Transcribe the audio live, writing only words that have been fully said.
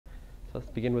So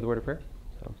let's begin with a word of prayer.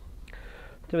 So,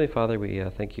 Heavenly Father, we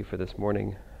thank you for this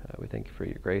morning. We thank you for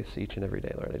your grace each and every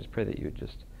day, Lord. I just pray that you would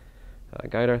just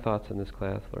guide our thoughts in this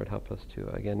class. Lord, help us to,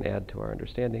 again, add to our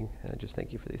understanding. And I just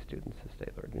thank you for these students this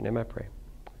day, Lord. In your name I pray.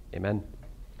 Amen.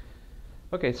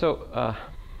 Okay, so I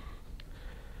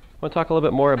want to talk a little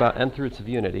bit more about nth roots of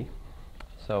unity.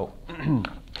 So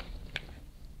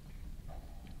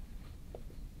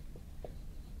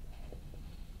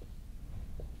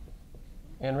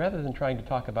and rather than trying to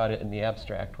talk about it in the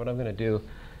abstract, what I'm going to do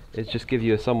is just give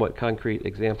you a somewhat concrete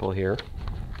example here.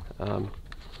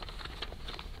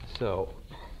 So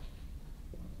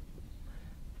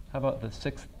how about the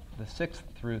sixth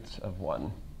roots of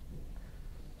 1?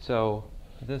 So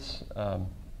this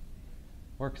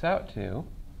works out to,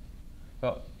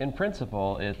 well, in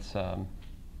principle, it's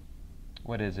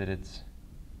what is it? It's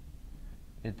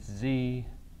z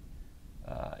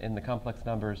in the complex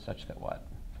numbers such that what?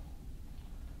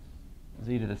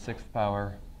 Z to the 6th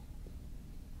power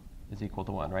is equal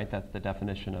to 1, right? That's the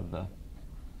definition of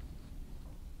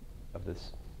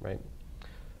this, right?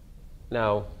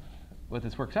 Now, what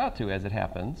this works out to, as it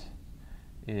happens,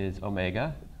 is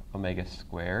omega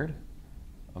squared,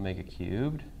 omega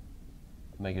cubed,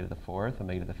 omega to the 4th,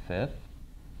 omega to the 5th,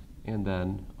 and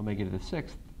then omega to the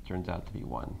 6th turns out to be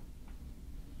 1.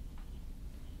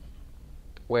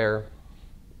 Where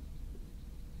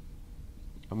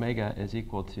omega is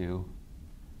equal to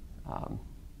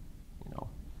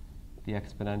the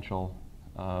exponential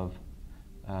of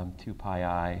 2 pi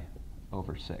I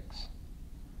over 6.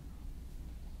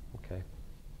 Okay.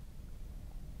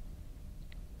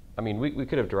 I mean, we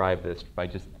could have derived this by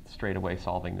just straight away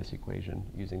solving this equation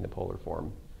using the polar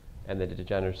form and the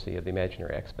degeneracy of the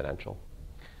imaginary exponential.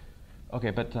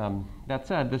 Okay, but that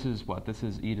said, this is what? This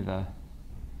is e to the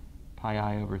pi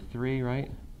I over 3,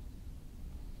 right?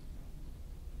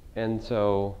 And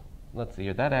so let's see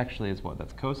here. That actually is what?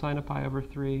 That's cosine of pi over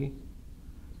 3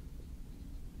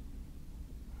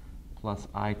 plus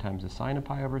I times the sine of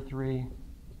pi over 3.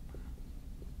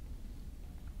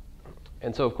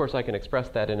 And so, of course, I can express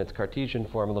that in its Cartesian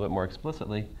form a little bit more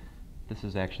explicitly. This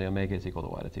is actually omega is equal to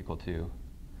what? It's equal to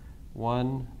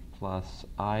 1 plus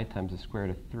I times the square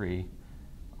root of 3,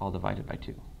 all divided by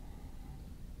 2.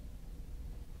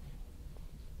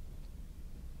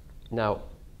 Now,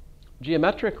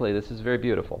 geometrically, this is very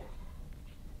beautiful.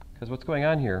 Because what's going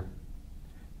on here,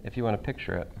 if you want to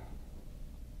picture it,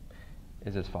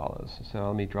 is as follows. So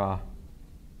let me draw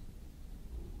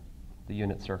the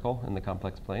unit circle in the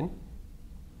complex plane.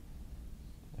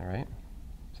 All right.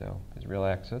 So his real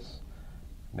axis,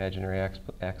 imaginary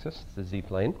axis, it's the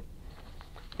z-plane.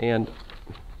 And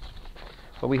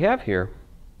what we have here,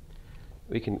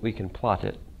 we can plot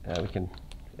it. We can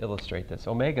illustrate this.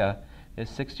 Omega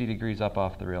is 60 degrees up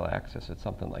off the real axis. It's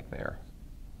something like there.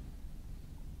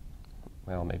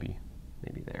 Well, maybe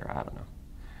there, I don't know.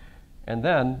 And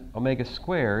then omega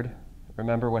squared,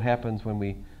 remember what happens when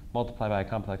we multiply by a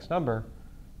complex number?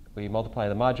 We multiply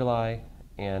the moduli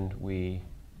and we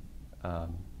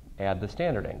add the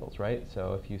standard angles, right?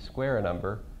 So if you square a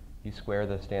number, you square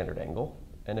the standard angle.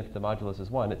 And if the modulus is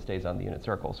 1, it stays on the unit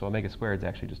circle. So omega squared is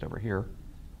actually just over here,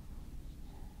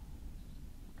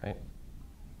 right?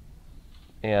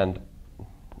 And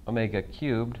omega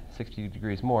cubed, 60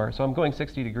 degrees more. So I'm going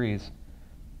 60 degrees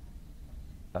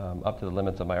up to the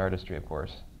limits of my artistry, of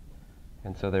course.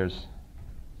 And so there's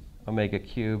omega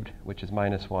cubed, which is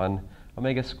minus 1.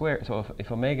 Omega squared, so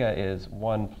if omega is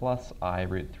 1 plus I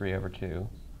root 3 over 2,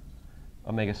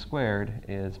 omega squared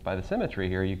is, by the symmetry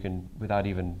here, you can, without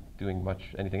even doing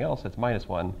anything else, it's minus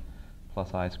 1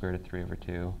 plus I squared root 3 over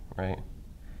 2, right?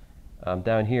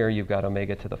 Down here, you've got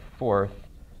omega to the 4th,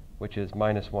 which is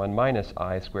minus 1 minus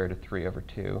I squared root 3 over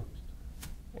 2.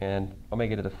 And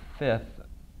omega to the 5th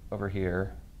over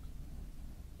here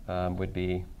would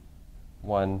be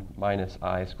 1 minus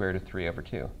I squared root 3 over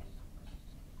 2.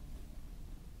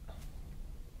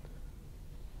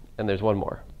 And there's one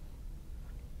more.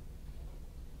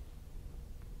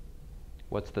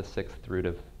 What's the 6th root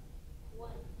of? 1.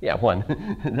 Yeah,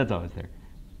 1. That's always there.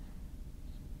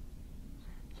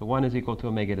 So 1 is equal to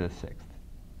omega to the 6th.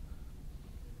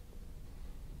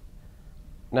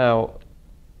 Now,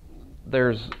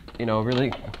 there's, a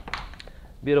really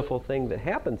beautiful thing that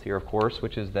happens here, of course,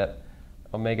 which is that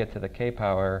omega to the k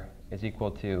power is equal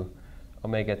to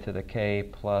omega to the k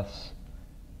plus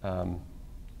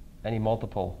any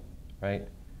multiple, right?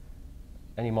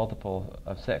 Any multiple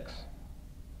of 6.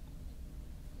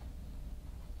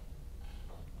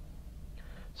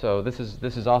 So this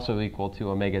is also equal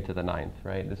to omega to the 9th,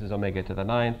 right? This is omega to the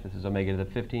 9th. This is omega to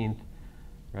the 15th,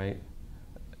 right?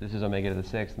 This is omega to the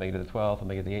 6th, omega to the 12th,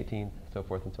 omega to the 18th. so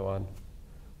forth and so on.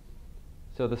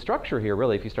 So the structure here,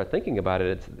 really, if you start thinking about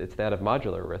it, it's that of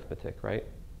modular arithmetic, right?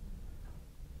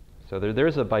 So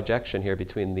there's a bijection here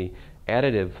between the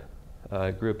additive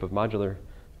group of modular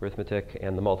arithmetic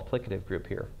and the multiplicative group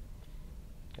here.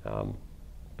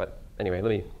 But anyway, let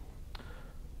me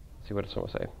see what someone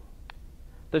will say.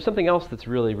 There's something else that's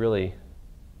really, really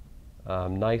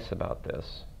nice about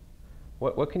this.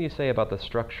 What can you say about the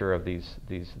structure of these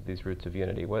roots of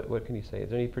unity? What can you say? Is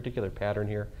there any particular pattern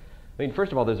here? I mean,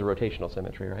 first of all, there's a rotational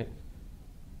symmetry, right?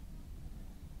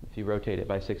 If you rotate it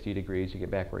by 60 degrees, you get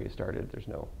back where you started. There's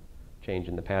no change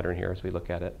in the pattern here as we look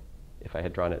at it, if I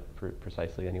had drawn it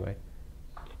precisely anyway.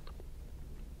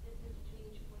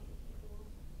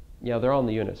 Yeah, they're all in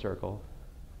the unit circle.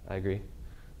 I agree.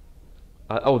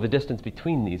 The distance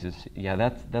between these is, yeah,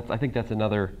 that's. I think that's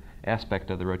another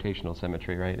aspect of the rotational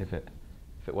symmetry, right? If it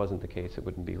wasn't the case, it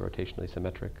wouldn't be rotationally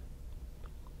symmetric.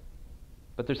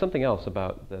 But there's something else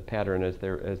about the pattern as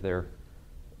they're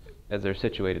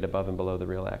situated above and below the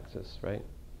real axis, right?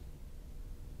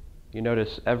 You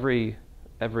notice every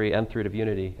nth root of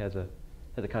unity has a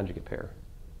conjugate pair.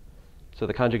 So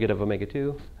the conjugate of omega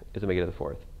 2 is omega to the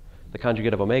 4th. The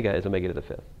conjugate of omega is omega to the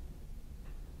 5th.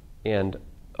 And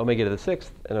omega to the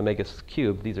 6th and omega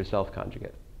cubed, these are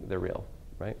self-conjugate. They're real,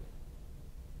 right?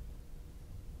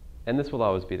 And this will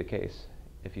always be the case.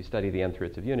 If you study the nth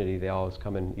roots of unity, they always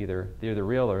come in they're either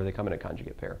real or they come in a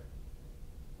conjugate pair.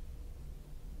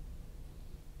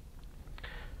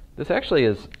 This actually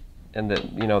is, and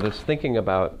this thinking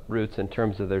about roots in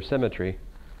terms of their symmetry,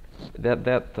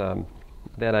 that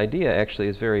idea actually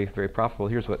is very, very profitable.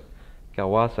 Here's what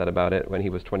Galois said about it when he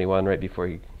was 21, right before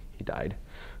he died.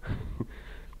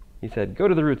 He said, "Go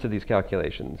to the roots of these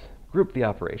calculations, group the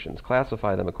operations,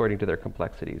 classify them according to their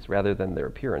complexities rather than their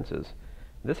appearances.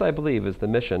 This, I believe, is the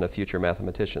mission of future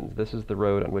mathematicians. This is the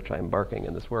road on which I am embarking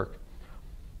in this work."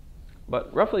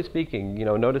 But roughly speaking,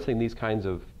 noticing these kinds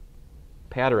of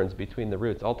patterns between the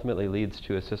roots ultimately leads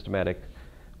to a systematic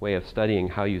way of studying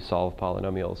how you solve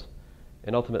polynomials,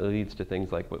 and ultimately leads to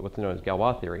things like what's known as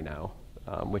Galois theory now,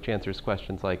 which answers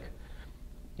questions like,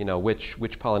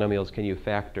 which polynomials can you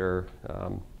factor,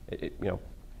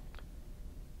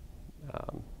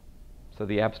 so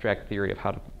the abstract theory of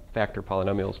how to factor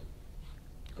polynomials,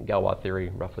 Galois theory,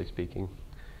 roughly speaking,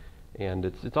 and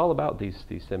it's all about these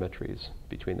symmetries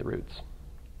between the roots.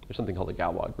 There's something called a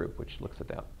Galois group which looks at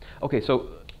that. Okay, so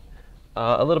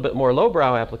a little bit more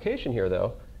lowbrow application here,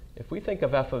 though. If we think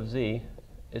of f of z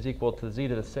is equal to z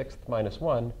to the 6th minus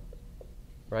 1,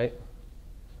 right?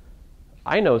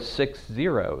 I know 6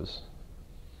 zeros.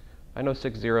 I know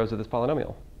 6 zeros of this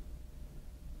polynomial.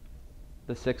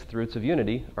 The 6th roots of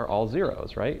unity are all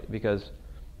zeros, right?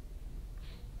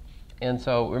 And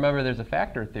so remember, there's a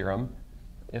factor theorem.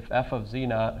 If f of z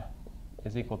naught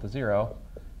is equal to 0,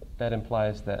 that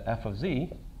implies that f of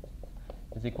z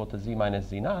is equal to z minus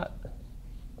z naught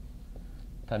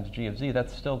times g of z.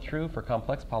 That's still true for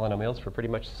complex polynomials for pretty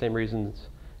much the same reasons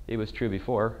it was true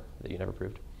before, that you never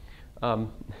proved.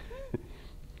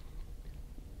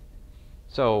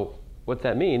 So what's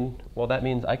that mean? Well, that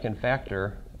means I can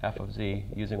factor f of z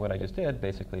using what I just did,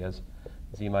 basically as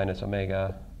z minus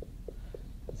omega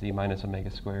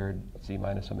squared, z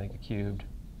minus omega cubed,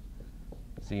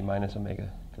 z minus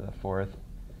omega to the 4th,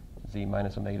 z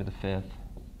minus omega to the 5th,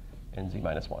 and z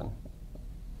minus 1.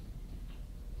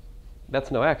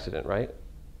 That's no accident, right?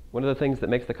 One of the things that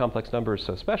makes the complex numbers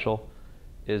so special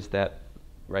is that,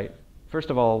 right, first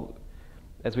of all,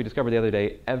 as we discovered the other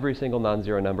day, every single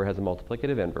non-zero number has a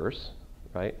multiplicative inverse,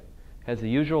 right? Has the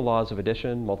usual laws of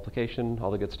addition, multiplication,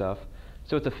 all the good stuff.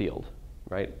 So it's a field,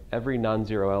 right? Every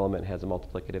non-zero element has a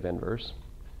multiplicative inverse.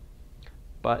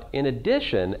 But in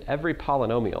addition, every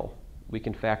polynomial we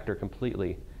can factor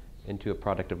completely into a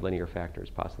product of linear factors,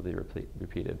 possibly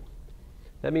repeated.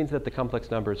 That means that the complex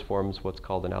numbers forms what's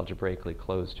called an algebraically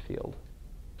closed field.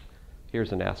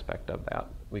 Here's an aspect of that.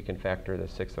 We can factor the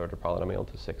 6th order polynomial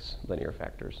to 6 linear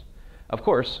factors. Of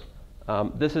course,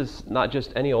 this is not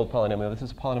just any old polynomial. This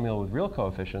is a polynomial with real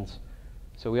coefficients.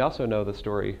 So we also know the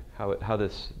story, how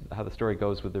the story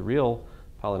goes with the real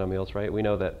polynomials, right? We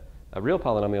know that a real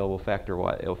polynomial will factor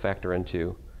what? It will factor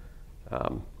into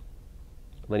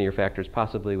linear factors,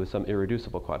 possibly with some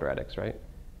irreducible quadratics, right?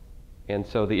 And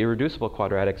so the irreducible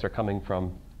quadratics are coming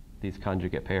from these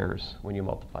conjugate pairs when you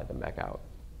multiply them back out,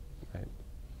 right?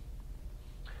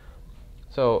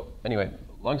 So anyway,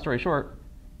 long story short,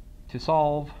 to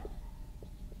solve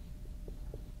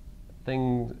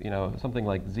things, something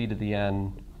like z to the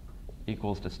n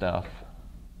equals to stuff,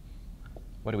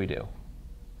 what do?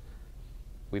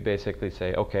 We basically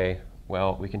say, okay,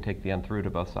 well, we can take the nth root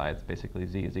of both sides. Basically,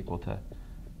 z is equal to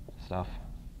stuff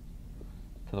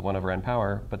to the 1 over n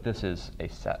power, but this is a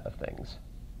set of things.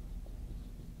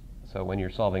 So when you're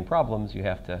solving problems, you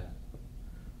have to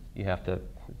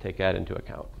take that into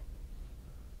account.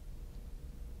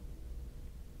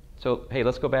 So hey,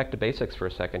 let's go back to basics for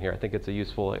a second here. I think it's a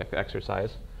useful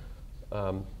exercise.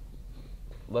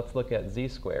 Let's look at z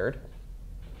squared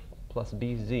plus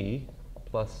bz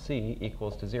plus c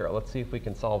equals to 0. Let's see if we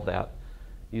can solve that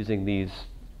using these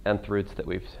nth roots that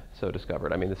we've so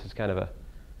discovered. I mean, this is kind of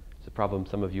it's a problem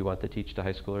some of you want to teach to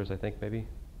high schoolers, I think, maybe.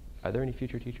 Are there any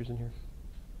future teachers in here?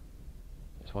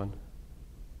 There's one.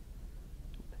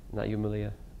 Not you,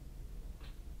 Malia?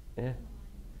 Yeah?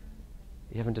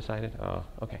 You haven't decided? Oh,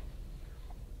 okay.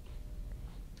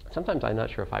 Sometimes I'm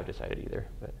not sure if I've decided either.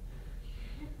 But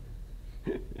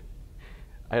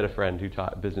I had a friend who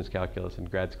taught business calculus in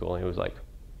grad school, and he was like,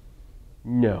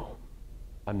 no,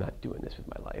 I'm not doing this with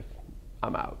my life.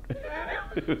 I'm out.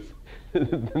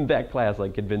 That class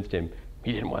convinced him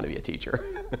he didn't want to be a teacher.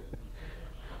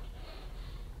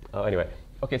 Oh, anyway.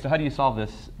 Okay, so how do you solve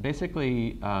this?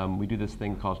 Basically, we do this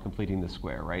thing called completing the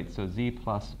square, right? So z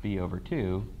plus b over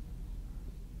 2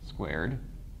 squared.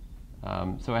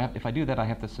 So if I do that, I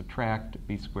have to subtract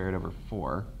b squared over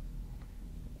 4,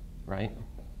 right?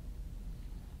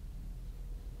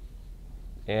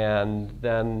 And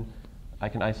then I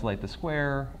can isolate the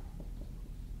square.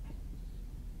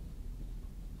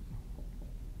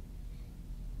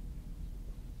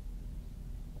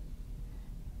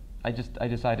 I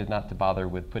decided not to bother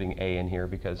with putting a in here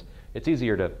because it's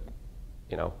easier to,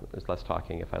 there's less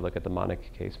talking if I look at the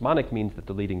monic case. Monic means that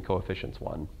the leading coefficient's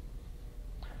 1.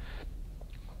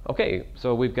 Okay,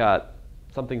 so we've got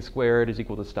something squared is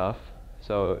equal to stuff.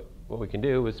 So what we can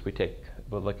do is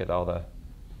we'll look at all the,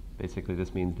 basically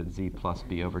this means that z plus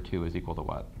b over 2 is equal to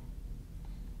what?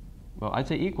 Well, I'd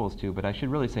say equals to, but I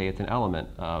should really say it's an element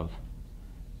of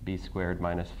b squared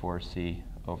minus 4c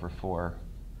over 4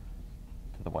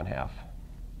 to the 1/2.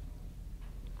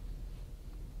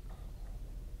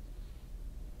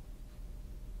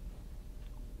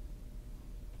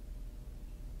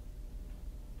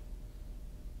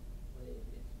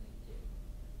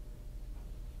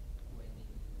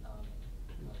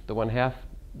 The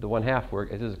 1/2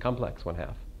 this is a complex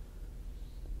 1/2.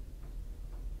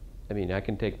 I mean, I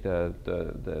can take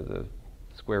the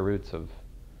square roots of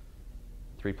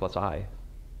 3 plus I,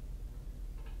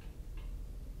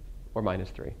 or minus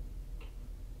 3,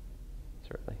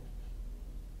 certainly.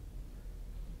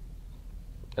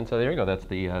 And so there you go. That's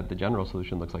the general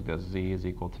solution. Looks like this. Z is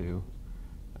equal to,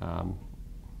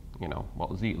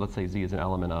 well, z. Let's say z is an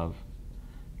element of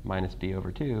minus b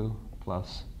over 2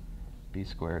 plus b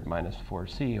squared minus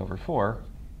 4c over 4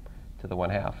 to the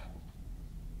 1/2.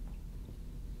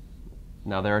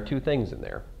 Now there are two things in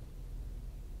there.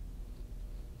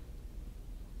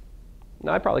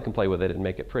 Now I probably can play with it and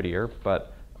make it prettier,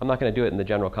 but I'm not going to do it in the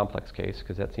general complex case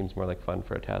because that seems more like fun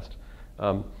for a test.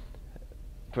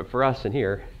 For us in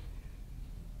here,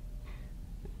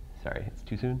 sorry, it's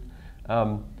too soon.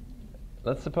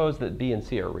 Let's suppose that b and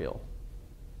c are real.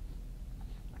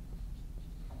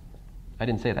 I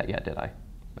didn't say that yet, did I?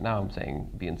 But now I'm saying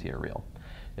b and c are real.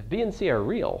 If b and c are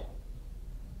real,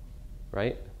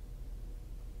 right,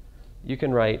 you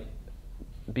can write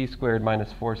b squared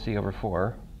minus 4c over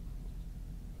 4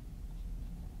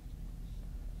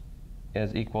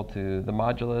 as equal to the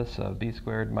modulus of b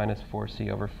squared minus 4c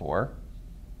over 4,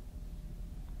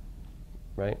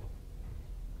 right?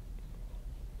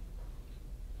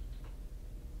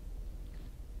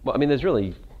 Well, I mean, there's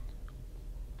really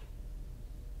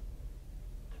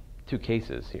two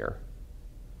cases here.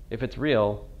 If it's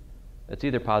real, it's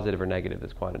either positive or negative,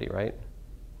 this quantity, right?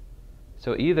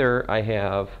 So either I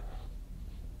have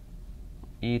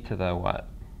e to the what?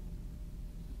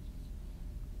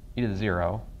 E to the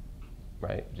 0,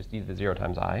 right? Just e to the 0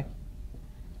 times I.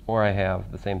 Or I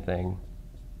have the same thing,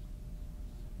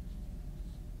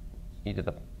 e to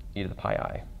the pi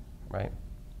I, right?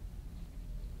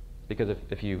 Because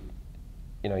if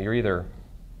you're either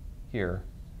here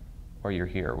or you're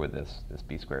here with this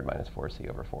b squared minus 4c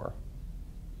over 4,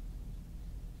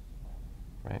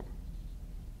 right?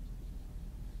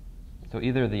 So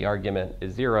either the argument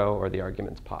is 0 or the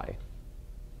argument's pi.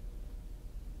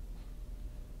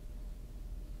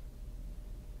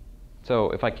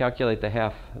 So if I calculate the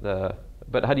half,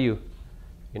 but how do you,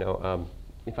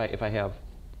 if I have,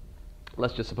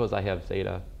 let's just suppose I have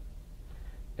zeta,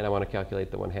 and I want to calculate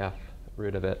the 1/2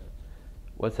 root of it.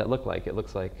 What's that look like? It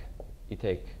looks like you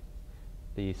take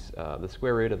the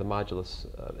square root of the modulus,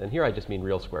 and here I just mean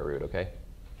real square root, okay?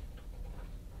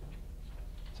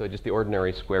 So just the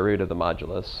ordinary square root of the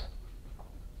modulus,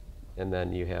 and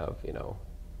then you have,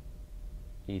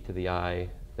 e to the I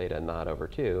theta naught over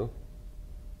 2,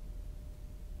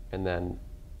 and then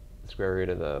the square root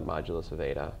of the modulus of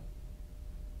eta,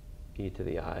 e to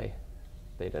the I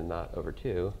theta naught over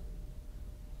 2.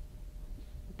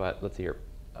 But let's see here.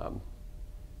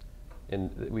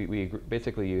 We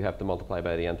basically, you have to multiply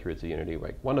by the nth roots of unity.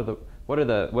 Like what are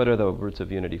the roots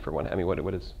of unity for one? I mean,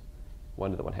 what is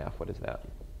 1 to the 1/2? What is that?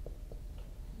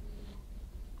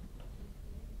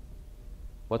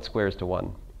 What squares to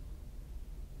 1?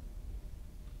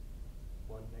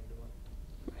 1,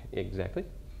 -1. Exactly.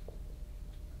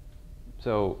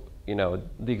 So,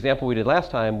 the example we did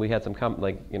last time, we had some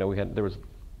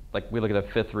we look at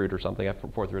the 5th root or something,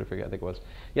 4th root, I think it was.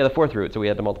 Yeah, the 4th root, so we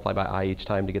had to multiply by I each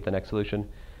time to get the next solution.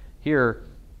 Here,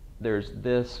 there's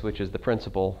this, which is the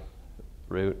principal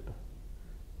root,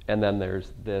 and then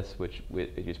there's this, which you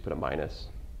just put a minus.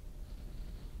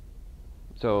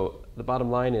 So the bottom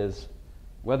line is,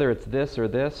 whether it's this or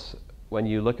this, when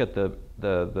you look at the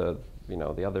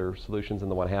other solutions in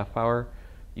the 1/2 power,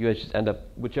 you just end up,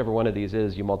 whichever one of these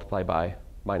is, you multiply by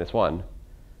 -1.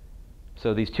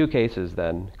 So these two cases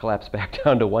then collapse back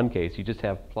down to one case. You just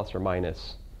have plus or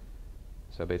minus.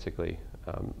 So basically,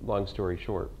 long story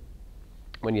short,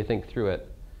 when you think through it,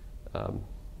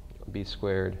 b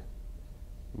squared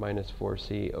minus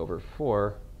 4c over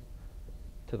 4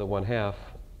 to the 1/2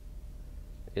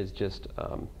 is just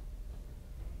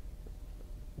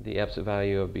the absolute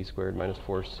value of b squared minus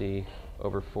 4c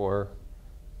over 4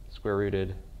 square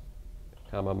rooted,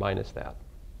 comma, minus that.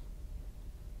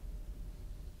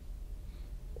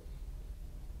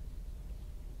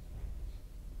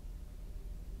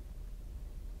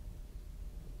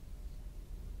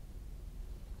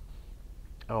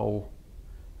 Oh,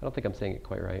 I don't think I'm saying it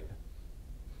quite right.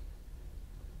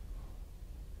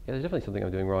 Yeah, there's definitely something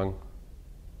I'm doing wrong.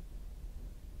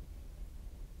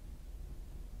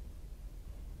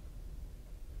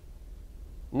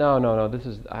 No, this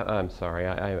is, I'm sorry,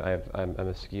 I'm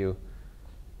askew.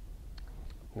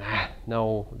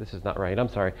 No, this is not right. I'm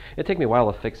sorry. It'd take me a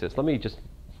while to fix this. Let me just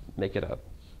make it a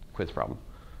quiz problem.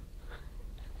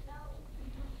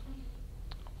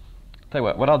 Tell you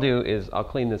what I'll do is I'll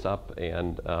clean this up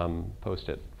and post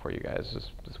it for you guys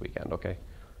this weekend, okay?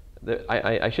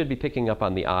 I should be picking up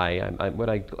on the I. What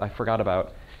I forgot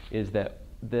about is that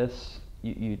this,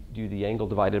 you do the angle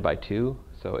divided by 2.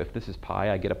 So if this is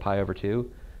pi, I get a pi over 2.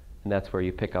 And that's where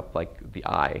you pick up like the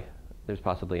I. There's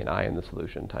possibly an I in the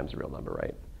solution times a real number,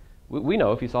 right? We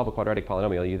know if you solve a quadratic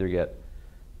polynomial, you either get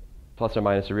plus or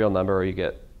minus a real number or you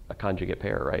get a conjugate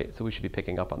pair, right? So we should be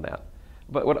picking up on that.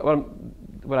 But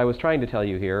what I was trying to tell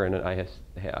you here, and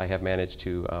I have managed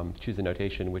to choose a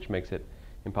notation which makes it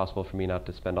impossible for me not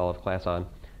to spend all of class on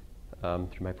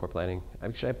through my poor planning.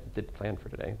 Actually, I did plan for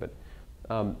today, but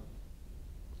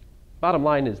bottom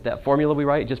line is that formula we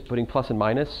write, just putting plus and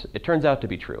minus, it turns out to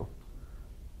be true.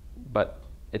 But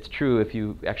it's true if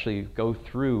you actually go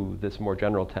through this more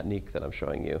general technique that I'm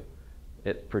showing you.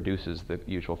 It produces the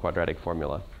usual quadratic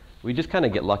formula. We just kind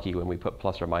of get lucky when we put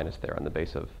plus or minus there on the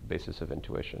basis of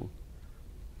intuition.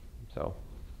 So,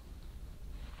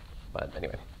 but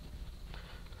anyway.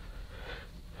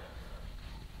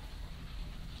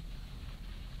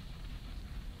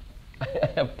 I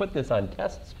have put this on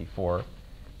tests before,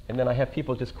 and then I have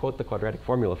people just quote the quadratic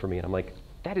formula for me, and I'm like,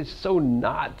 that is so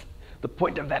not the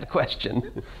point of that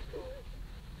question.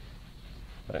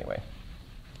 But anyway.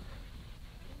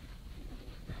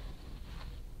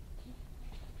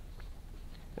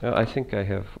 I think I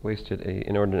have wasted an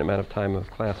inordinate amount of time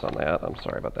of class on that. I'm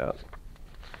sorry about that.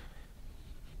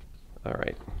 All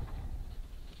right.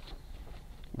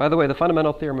 By the way, the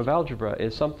fundamental theorem of algebra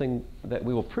is something that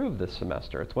we will prove this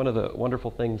semester. It's one of the wonderful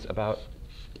things about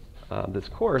this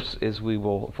course is we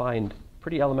will find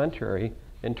pretty elementary,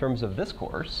 in terms of this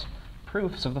course,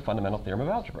 proofs of the fundamental theorem of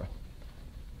algebra.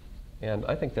 And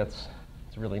I think it's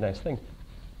a really nice thing.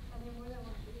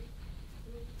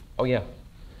 Oh yeah.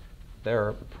 There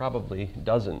are probably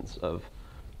dozens of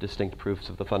distinct proofs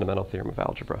of the fundamental theorem of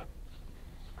algebra.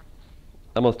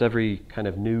 Almost every kind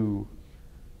of new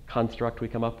construct we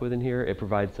come up with in here, it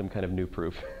provides some kind of new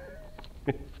proof.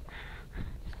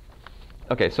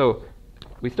 Okay, so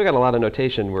we still got a lot of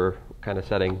notation we're kind of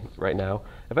setting right now.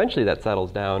 Eventually that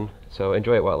settles down, so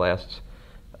enjoy it while it lasts.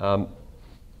 So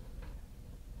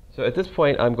at this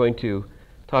point, I'm going to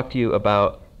talk to you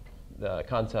about the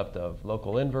concept of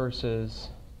local inverses,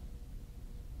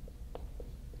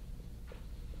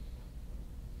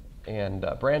 and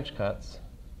branch cuts.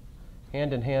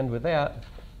 Hand in hand with that,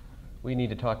 we need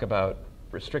to talk about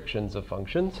restrictions of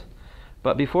functions.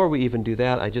 But before we even do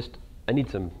that, I need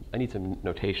some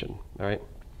notation. All right.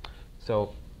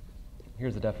 So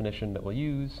here's the definition that we'll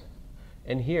use,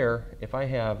 And here, if I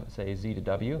have, say, z to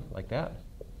w, like that,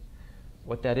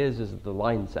 what that is the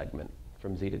line segment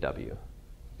from z to w.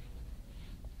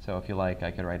 So if you like,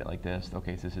 I could write it like this.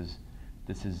 Okay, so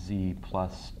this is z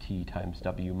plus t times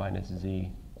w minus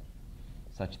z,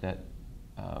 such that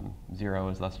 0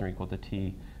 is less than or equal to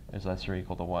t is less than or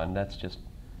equal to 1. That's just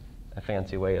a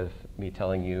fancy way of me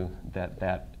telling you that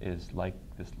that is like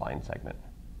this line segment.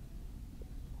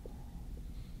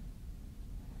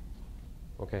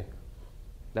 Okay,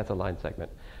 that's a line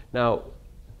segment. Now,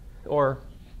 or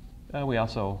we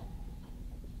also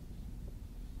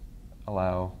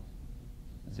allow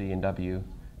z and w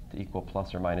to equal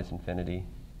plus or minus infinity.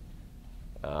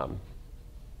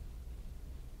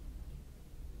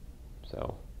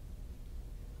 So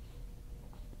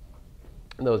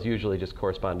those usually just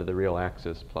correspond to the real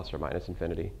axis plus or minus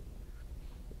infinity.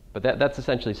 But that's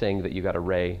essentially saying that you got a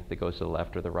ray that goes to the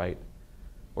left or the right.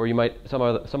 Or you might, some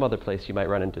other place you might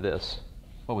run into this.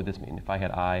 What would this mean? If I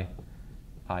had I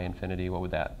infinity, what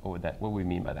would we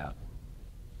mean by that?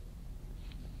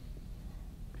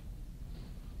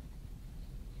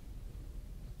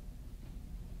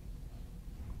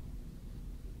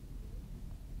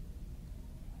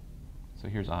 So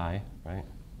here's I, right?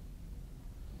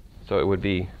 So it would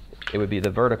be the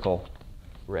vertical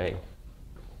ray.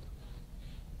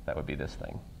 That would be this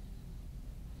thing.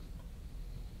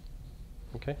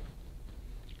 Okay.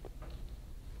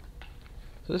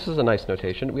 So this is a nice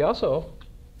notation. We also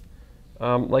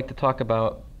like to talk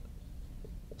about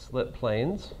slit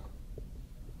planes,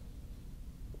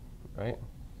 right?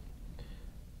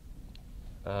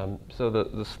 So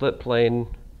the slit plane,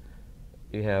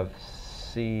 you have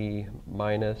C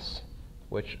minus,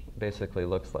 which basically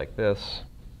looks like this.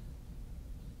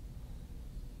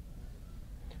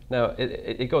 Now,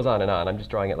 it goes on and on. I'm just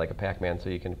drawing it like a Pac-Man so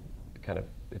you can kind of,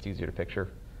 it's easier to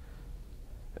picture.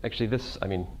 Actually, this, I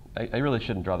mean, I really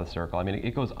shouldn't draw the circle. I mean,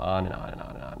 it goes on and on and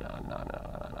on and on and on and on and on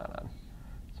and on and on.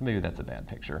 So maybe that's a bad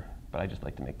picture, but I just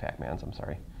like to make Pac-Mans, I'm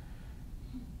sorry.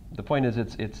 The point is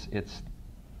it's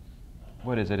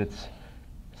what is it? It's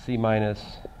C minus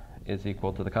is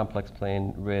equal to the complex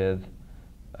plane with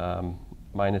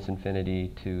minus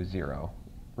infinity to 0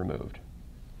 removed.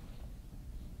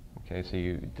 Okay, so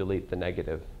you delete the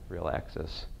negative real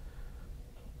axis.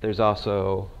 There's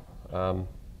also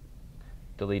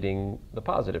deleting the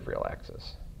positive real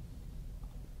axis.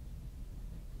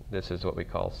 This is what we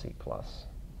call C plus.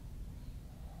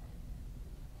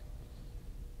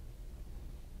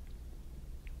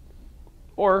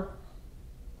 Or,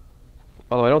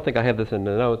 although I don't think I have this in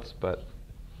the notes, but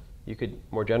you could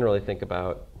more generally think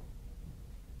about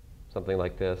something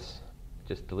like this,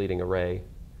 just deleting a ray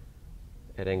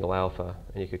at angle alpha,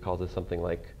 and you could call this something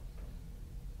like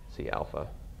C alpha.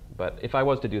 But if I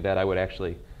was to do that, I would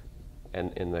actually,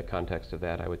 and in the context of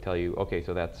that, I would tell you, okay,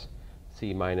 so that's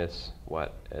C minus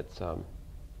what? It's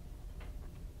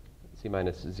C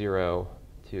minus 0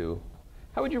 to,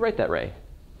 how would you write that ray?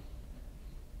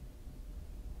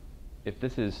 If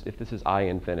this is I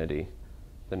infinity,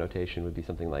 the notation would be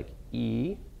something like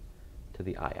e to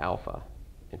the I alpha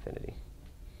infinity.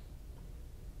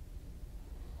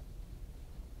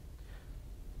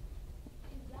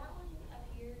 Is that one up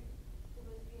here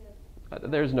supposed to be a...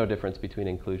 There's no difference between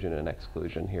inclusion and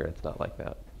exclusion here. It's not like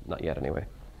that. Not yet, anyway.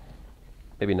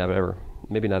 Maybe not ever.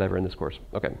 Maybe not ever in this course.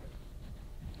 Okay.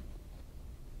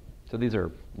 So these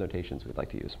are notations we'd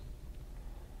like to use.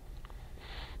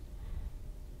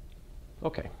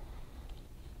 Okay.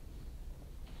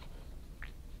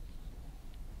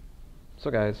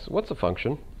 So guys, what's a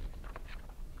function?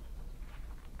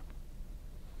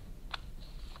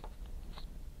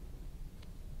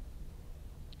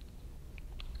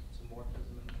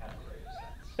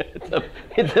 It's a morphism in the category of sets.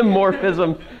 It's a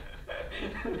morphism.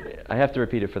 I have to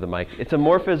repeat it for the mic. It's a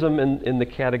morphism in the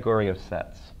category of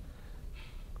sets.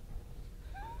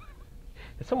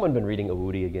 Has someone been reading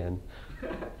Awudi again?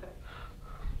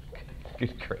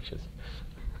 Good gracious.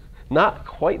 Not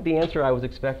quite the answer I was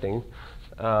expecting.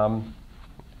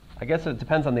 I guess it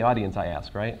depends on the audience I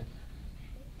ask, right?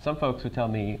 Some folks would tell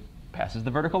me, passes the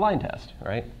vertical line test,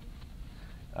 right?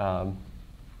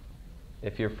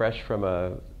 If you're fresh from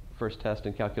a first test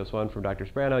in Calculus 1 from Dr.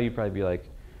 Sprano, you'd probably be like,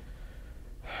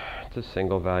 it's a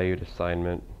single valued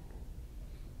assignment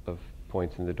of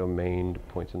points in the domain to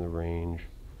points in the range.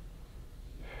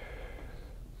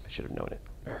 I should have known it.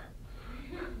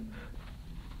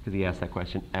 Because he asked that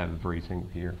question every single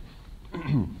year,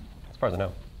 as far as I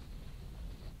know.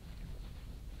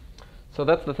 So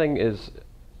that's the thing is,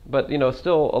 but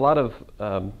still a lot of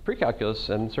pre-calculus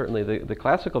and certainly the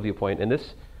classical viewpoint, and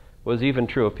this was even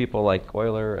true of people like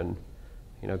Euler and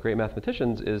great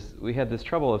mathematicians, is we had this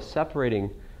trouble of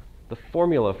separating the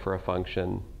formula for a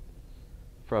function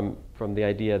from the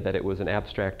idea that it was an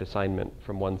abstract assignment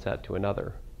from one set to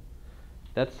another.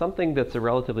 That's something that's a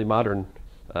relatively modern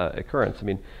occurrence. I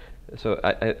mean, so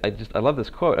I love this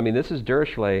quote. I mean, this is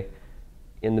Dirichlet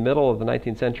in the middle of the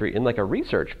 19th century in like a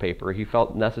research paper. He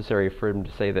felt necessary for him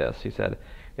to say this. He said,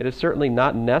 "It is certainly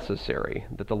not necessary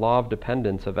that the law of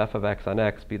dependence of f of x on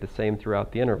x be the same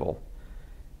throughout the interval.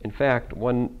 In fact,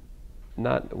 one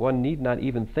need not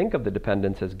even think of the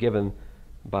dependence as given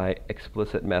by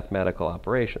explicit mathematical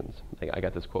operations." I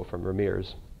got this quote from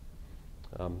Ramir's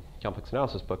complex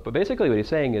analysis book. But basically what he's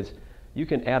saying is you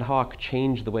can ad hoc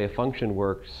change the way a function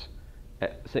works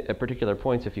at particular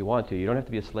points if you want to. You don't have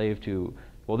to be a slave to,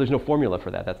 well, there's no formula for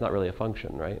that. That's not really a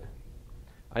function, right?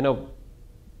 I know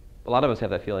a lot of us have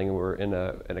that feeling. We're in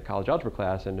a college algebra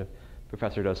class and the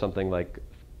professor does something like,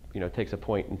 takes a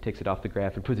point and takes it off the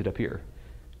graph and puts it up here.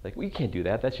 Like, we can't do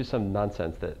that. That's just some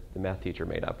nonsense that the math teacher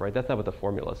made up, right? That's not what the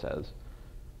formula says.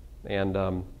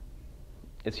 And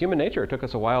it's human nature. It took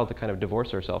us a while to kind of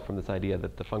divorce ourselves from this idea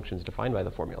that the function is defined by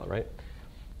the formula, right?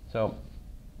 So,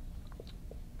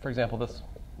 for example, this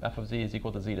f of z is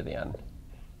equal to z to the n.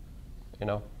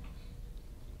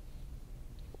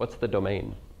 What's the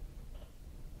domain?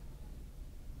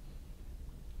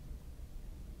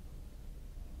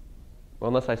 Well,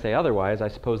 unless I say otherwise, I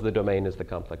suppose the domain is the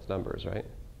complex numbers, right?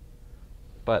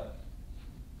 But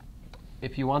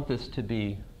if you want this to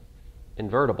be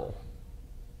invertible,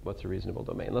 what's a reasonable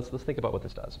domain? Let's think about what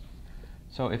this does.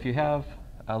 So if you have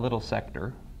a little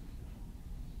sector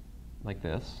like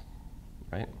this,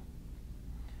 right?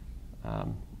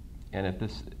 And if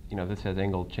this, this has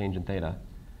angle change in theta,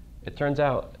 it turns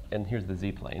out, and here's the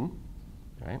z-plane,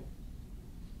 right?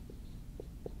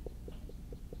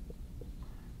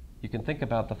 You can think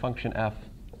about the function f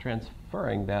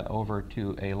transferring that over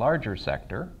to a larger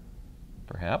sector,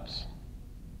 perhaps.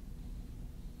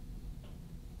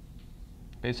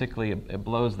 Basically, it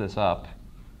blows this up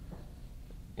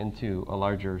into a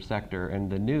larger sector,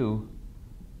 and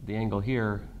the angle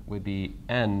here would be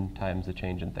n times the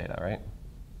change in theta, right?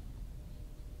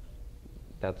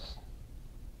 That's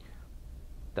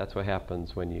what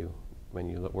happens when you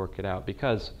work it out.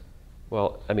 Because,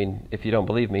 well, I mean, if you don't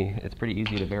believe me, it's pretty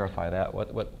easy to verify that.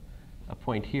 What a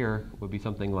point here would be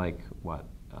something like what?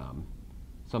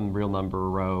 Some real number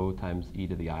rho times e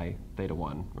to the I theta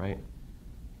 1, right?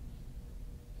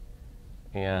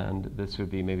 And this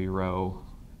would be maybe rho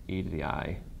e to the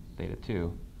I theta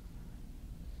 2.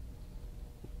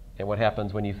 And what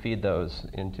happens when you feed those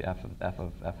into f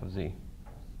of z?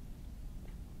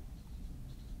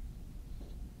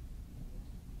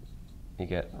 You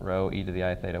get rho e to the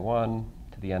I theta 1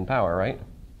 to the n power, right?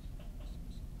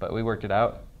 But we worked it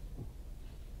out.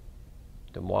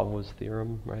 De Moivre's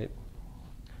theorem, right?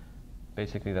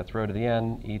 Basically, that's rho to the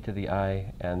n, e to the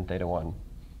I, n theta 1.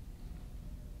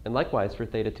 And likewise for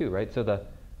theta 2, right? So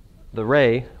the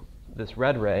ray, this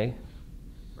red ray,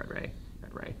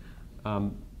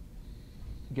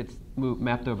 gets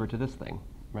mapped over to this thing,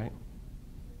 right?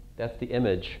 That's the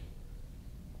image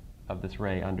of this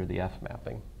ray under the F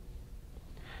mapping.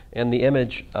 And the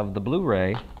image of the blue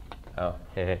ray,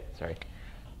 sorry.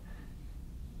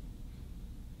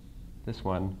 This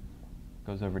one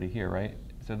goes over to here, right?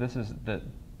 So this is that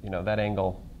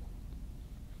angle.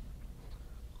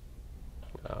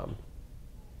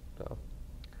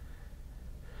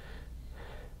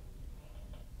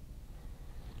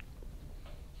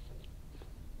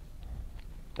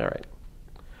 All right.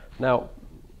 Now,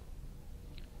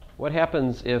 what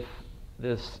happens if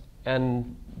this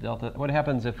n delta, what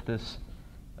happens if this,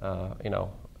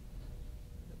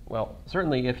 well,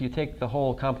 certainly if you take the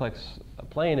whole complex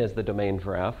plane as the domain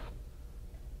for f,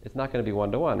 it's not going to be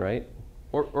one-to-one, right?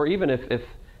 Or even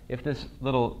if this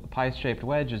little pie-shaped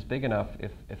wedge is big enough,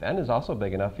 if n is also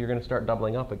big enough, you're going to start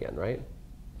doubling up again, right?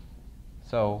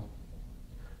 So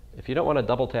if you don't want to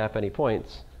double tap any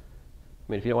points,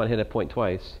 I mean, if you don't want to hit a point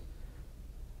twice,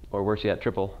 or worse yet,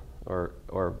 triple or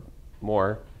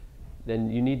more,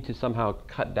 then you need to somehow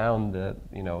cut down the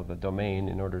domain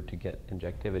in order to get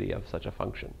injectivity of such a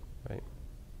function, right?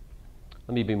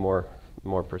 Let me be more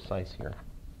precise here.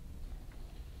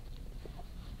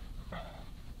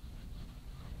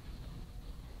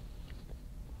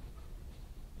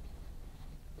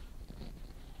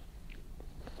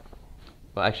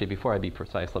 Well, actually, before I be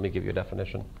precise, let me give you a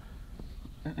definition.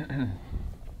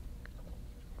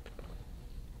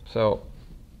 So,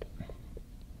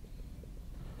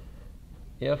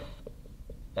 if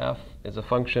f is a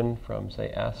function from, say,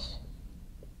 S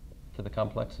to the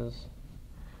complexes,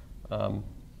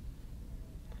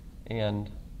 and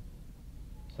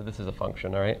So this is a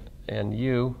function, all right? And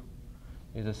u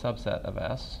is a subset of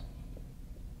S.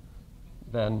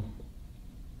 Then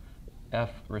f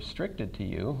restricted to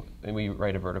u, and we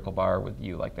write a vertical bar with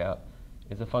u like that,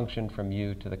 is a function from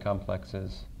u to the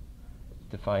complexes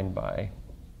defined by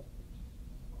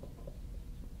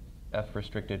f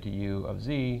restricted to u of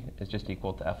z is just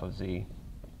equal to f of z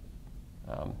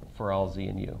for all z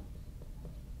and u.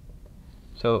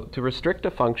 So to restrict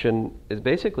a function is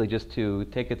basically just to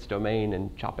take its domain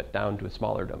and chop it down to a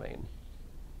smaller domain.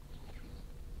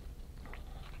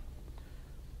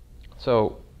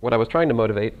 So what I was trying to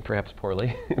motivate, perhaps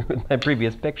poorly, with my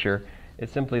previous picture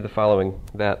is simply the following,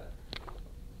 that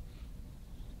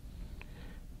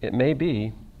it may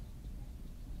be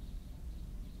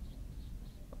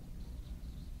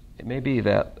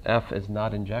that f is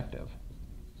not injective.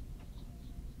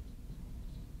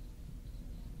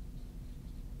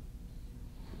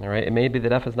 All right, it may be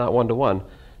that f is not one-to-one.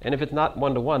 And if it's not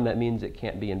one-to-one, that means it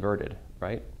can't be inverted,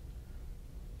 right?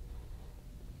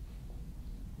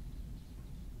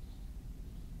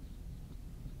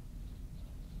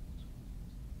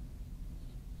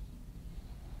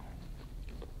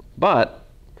 But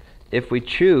if we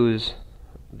choose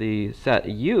the set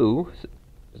u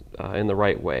in the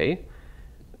right way,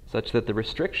 such that the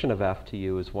restriction of f to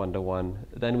u is one-to-one,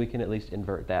 then we can at least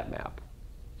invert that map.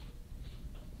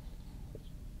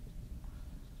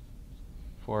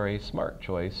 For a smart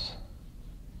choice,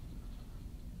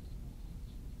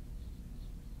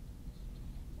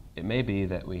 it may be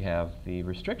that we have the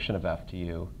restriction of f to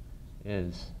u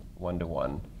is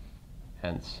one-to-one,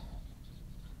 hence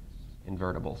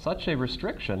invertible. Such a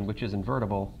restriction, which is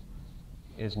invertible,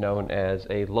 is known as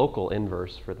a local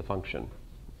inverse for the function.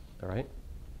 All right?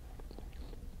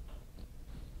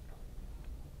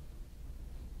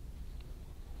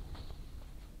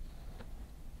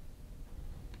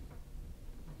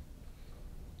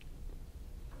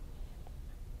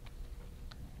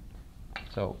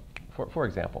 So, for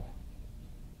example,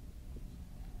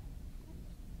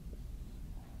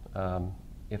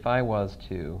 if I was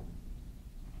to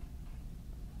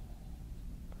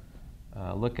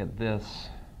look at this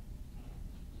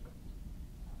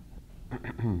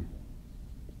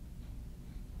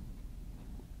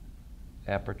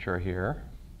aperture here,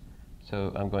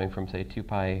 so I'm going from, say, 2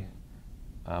 pi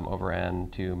over n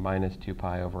to minus 2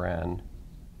 pi over n,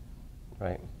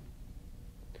 right?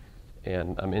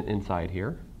 And I'm inside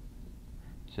here.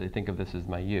 So you think of this as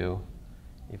my u.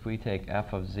 If we take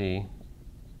f of z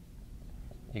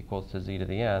equals to z to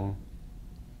the n,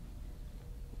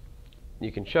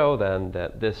 you can show then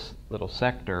that this little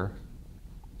sector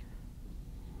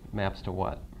maps to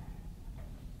what?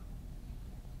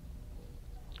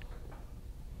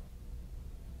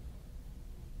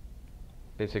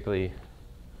 Basically,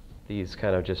 these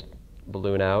kind of just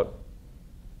balloon out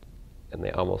and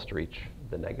they almost reach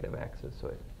the negative axis.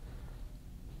 So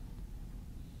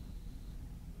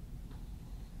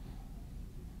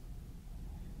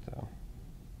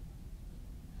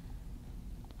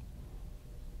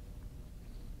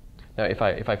now, if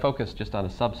I focus just on a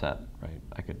subset, right,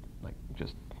 I could like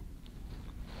just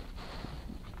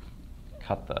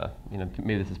cut the,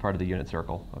 maybe this is part of the unit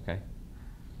circle, okay?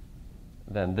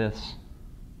 Then this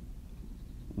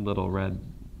little red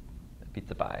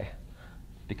pizza pie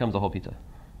becomes a whole pizza.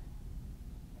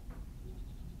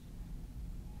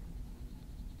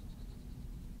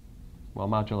 Well,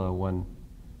 modulo one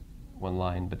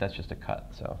line, but that's just a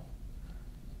cut, so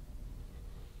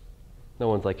no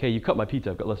one's like, hey, you cut my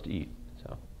pizza, I've got less to eat.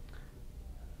 So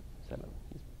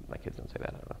my kids don't say that,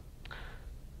 I don't know.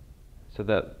 So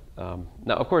that,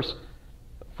 now of course,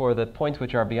 for the points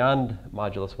which are beyond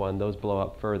modulus 1, those blow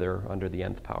up further under the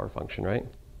nth power function, right?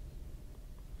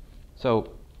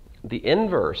 So the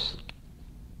inverse,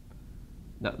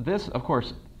 now this, of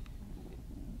course,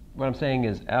 what I'm saying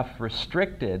is f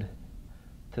restricted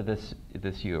to this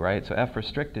u, right? So f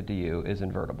restricted to u is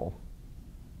invertible.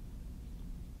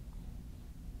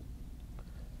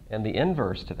 And the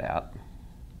inverse to that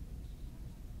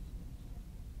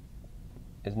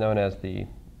is known as the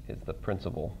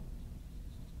principal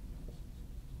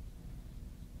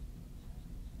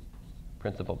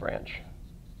branch.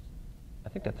 I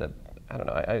think that's I don't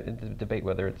know, I debate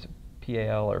whether it's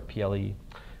PAL or PLE.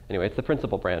 Anyway, it's the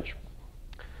principal branch.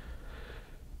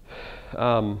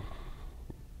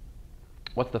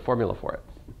 What's the formula for it?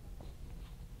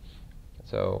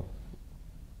 So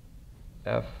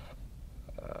f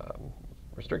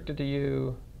restricted to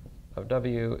u of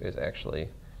w is actually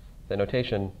the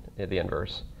notation, the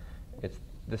inverse.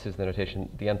 This is the notation,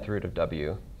 the nth root of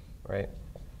w, right?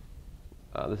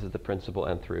 This is the principal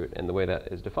nth root, and the way that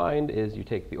is defined is you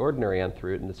take the ordinary nth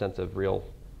root in the sense of real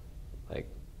like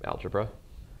algebra.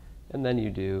 And then you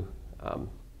do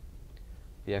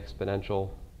the exponential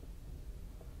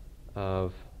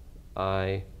of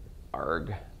I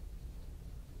arg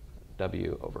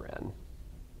w over n.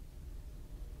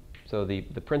 So the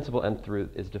principal nth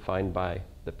root is defined by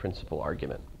the principal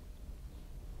argument.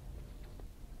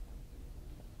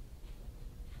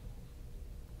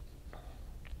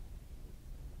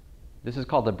 This is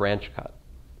called a branch cut.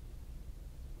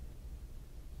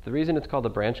 The reason it's called a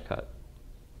branch cut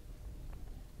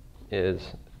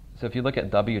is, so if you look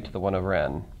at w to the 1 over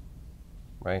n,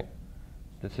 right,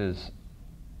 this is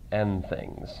n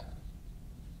things.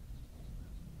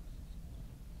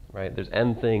 Right? There's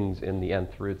n things in the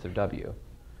nth roots of w.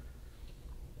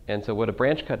 And so what a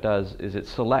branch cut does is it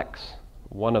selects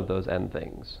one of those n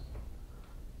things.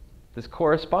 This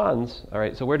corresponds, all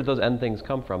right, so where did those n things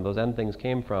come from? Those n things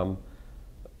came from,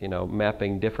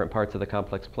 mapping different parts of the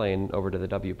complex plane over to the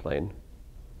w plane.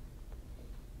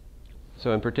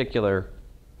 So in particular,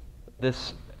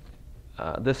 this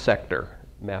sector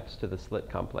maps to the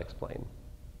slit complex plane.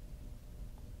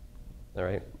 All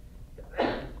right?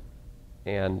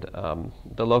 And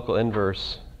the local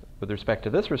inverse with respect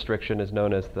to this restriction is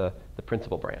known as the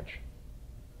principal branch.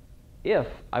 If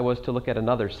I was to look at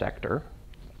another sector,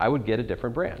 I would get a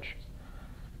different branch.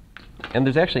 And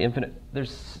there's actually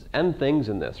there's n things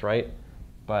in this, right?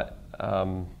 But,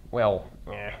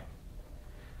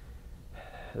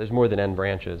 there's more than n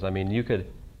branches. I mean,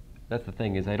 that's the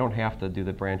thing, is I don't have to do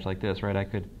the branch like this, right? I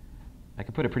could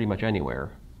put it pretty much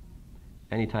anywhere.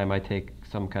 Anytime I take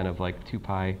some kind of like 2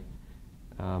 pi,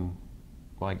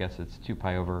 I guess it's 2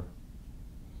 pi over,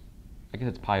 I guess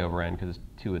it's pi over n because it's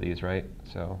 2 of these, right?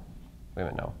 So, wait a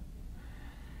minute,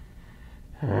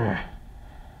 no.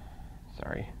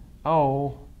 Sorry.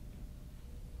 Oh.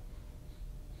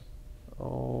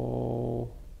 All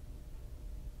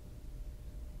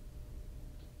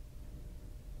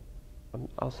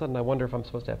of a sudden, I wonder if I'm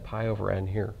supposed to have pi over n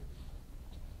here.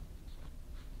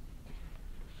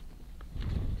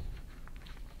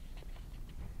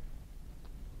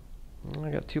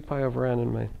 I got 2 pi over n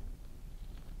in my...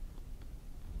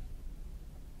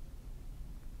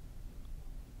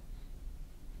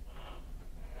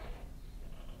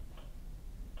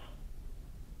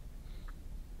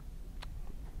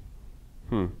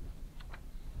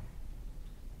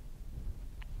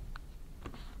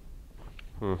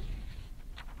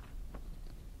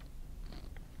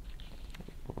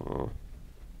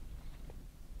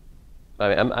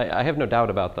 I have no doubt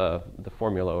about the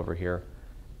formula over here.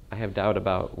 I have doubt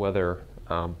about whether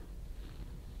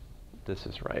this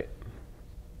is right.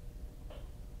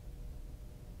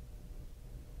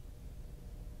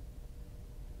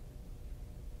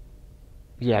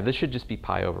 Yeah, this should just be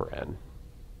pi over n.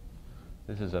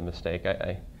 This is a mistake.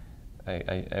 I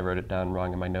wrote it down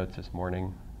wrong in my notes this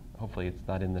morning. Hopefully it's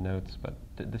not in the notes, but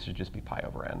this should just be pi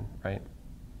over n, right?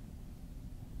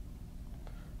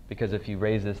 Because if you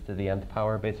raise this to the nth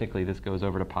power, basically this goes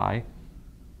over to pi.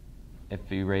 If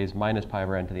you raise minus pi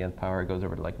over n to the nth power, it goes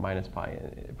over to like minus pi,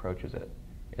 and it approaches it.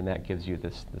 And that gives you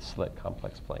this slit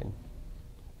complex plane.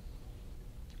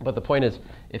 But the point is,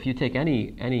 if you take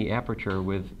any aperture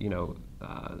with,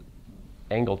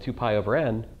 angle 2 pi over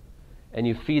n, and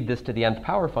you feed this to the nth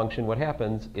power function, what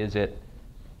happens is it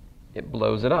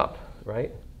blows it up,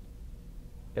 right?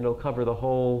 And it'll cover the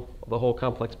whole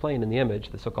complex plane in the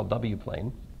image, the so-called W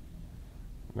plane,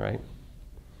 right?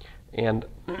 And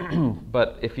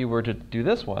but if you were to do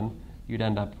this one, you'd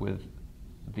end up with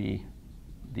the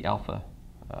alpha.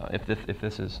 If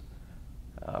this is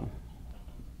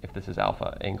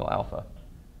alpha, angle alpha,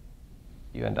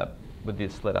 you end up with the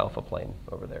slit alpha plane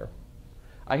over there.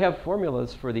 I have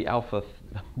formulas for the alpha,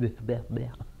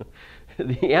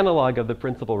 the analog of the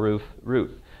principal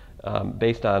root,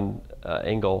 based on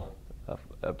angle,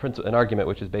 an argument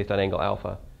which is based on angle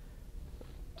alpha.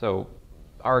 So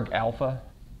arg alpha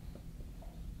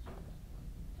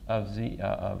of z,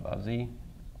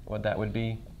 what that would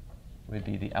be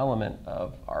the element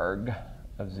of arg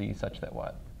of z such that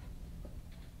what?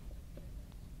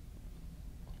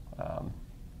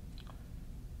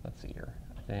 Let's see here.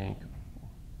 I think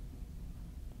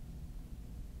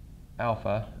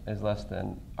alpha is less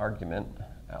than argument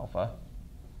alpha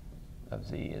of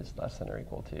z is less than or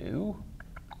equal to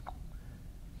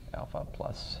alpha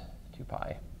plus 2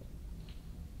 pi.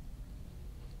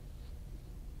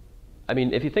 I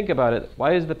mean, if you think about it,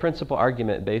 why is the principal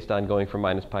argument based on going from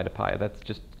minus pi to pi? That's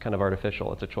just kind of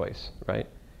artificial. It's a choice, right?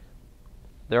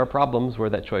 There are problems where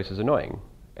that choice is annoying,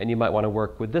 and you might want to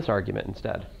work with this argument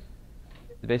instead.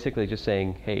 It's basically just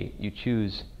saying, hey, you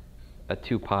choose a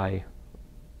 2 pi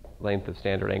length of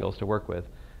standard angles to work with.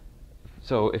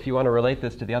 So if you want to relate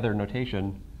this to the other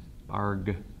notation,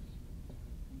 arg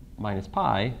minus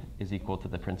pi is equal to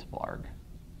the principal arg.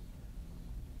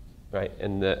 Right?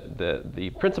 And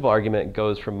the principal argument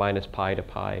goes from minus pi to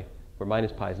pi, where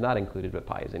minus pi is not included, but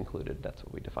pi is included. That's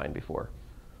what we defined before.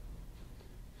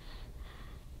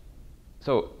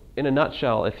 So in a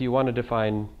nutshell, if you want to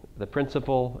define the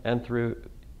principal nth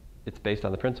root, it's based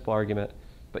on the principal argument,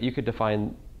 but you could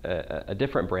define a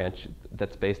different branch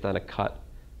that's based on a cut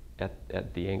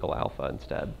at the angle alpha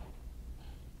instead.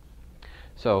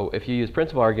 So if you use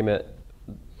principal argument,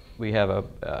 we have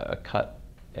a cut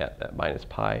at minus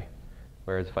pi,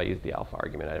 whereas if I use the alpha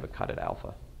argument, I have a cut at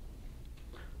alpha.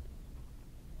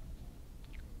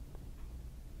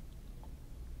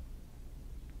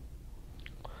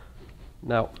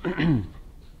 Now,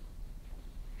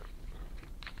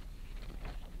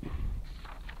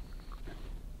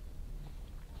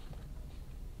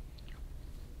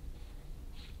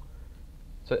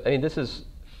 so I mean,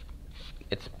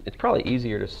 it's probably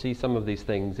easier to see some of these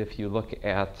things if you look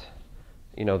at,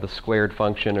 the squared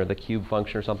function or the cube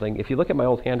function or something. If you look at my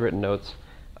old handwritten notes,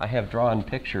 I have drawn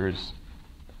pictures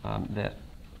that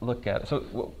look at,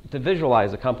 so to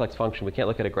visualize a complex function, we can't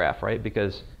look at a graph, right?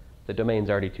 Because the domain's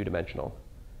already two-dimensional.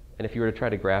 And if you were to try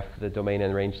to graph the domain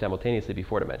and range simultaneously, it'd be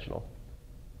four-dimensional.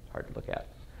 It's hard to look at.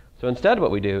 So instead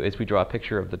what we do is we draw a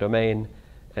picture of the domain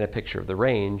and a picture of the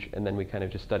range, and then we kind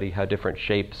of just study how different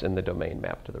shapes in the domain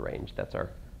map to the range. That's our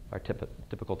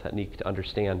typical technique to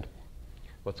understand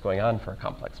what's going on for a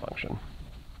complex function.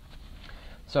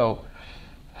 So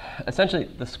essentially,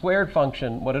 the squared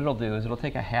function, what it'll do is it'll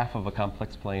take a half of a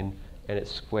complex plane and it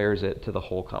squares it to the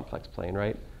whole complex plane,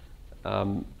 right?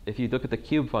 If you look at the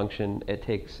cube function, it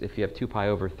takes, if you have 2 pi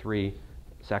over 3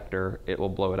 sector, it will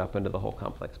blow it up into the whole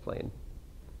complex plane.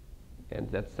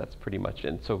 And that's pretty much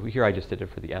it. So here I just did it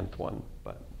for the nth one.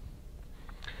 But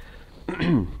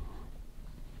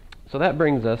so that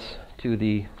brings us to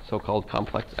the so-called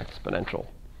complex exponential.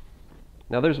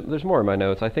 Now there's more in my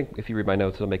notes. I think if you read my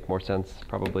notes, it'll make more sense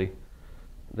probably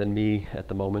than me at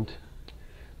the moment.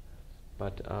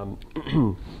 But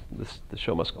the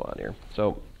show must go on here.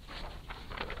 So,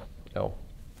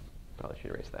 probably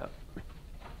should erase that.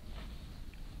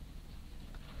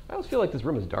 I always feel like this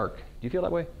room is dark. Do you feel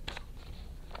that way?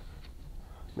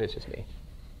 Maybe it's just me.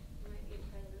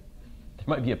 There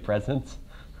might be a presence.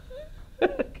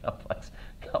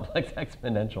 Complex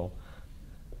exponential.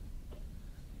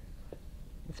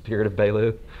 The spirit of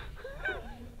Belu.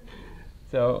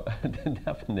 So the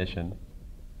definition,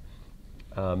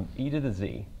 e to the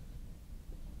z.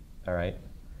 All right.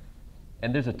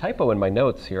 And there's a typo in my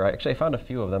notes here. I found a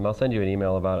few of them. I'll send you an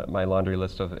email about it, my laundry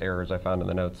list of errors I found in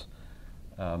the notes.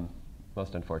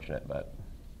 Most unfortunate, but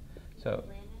so.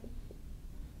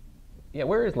 Yeah,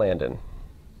 where is Landon?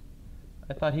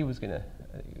 I thought he was gonna.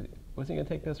 Was he gonna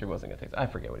take this or wasn't gonna take this? I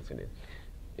forget what he's gonna do.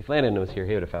 If Landon was here,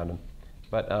 he would have found him.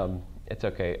 But it's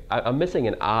okay. I'm missing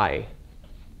an I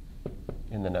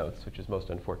in the notes, which is most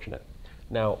unfortunate.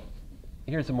 Now,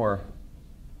 here's a more,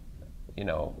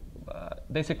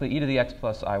 basically e to the x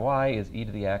plus iy is e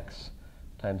to the x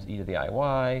times e to the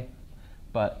iy,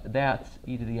 but that's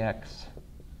e to the x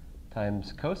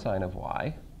times cosine of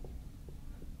y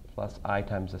plus I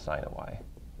times the sine of y.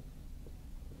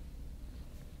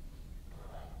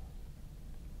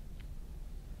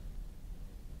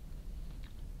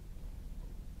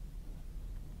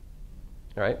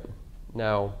 All right.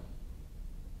 Now,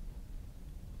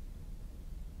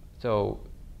 so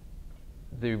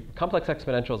the complex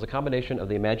exponential is a combination of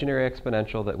the imaginary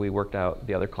exponential that we worked out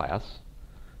the other class,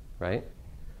 right?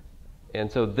 And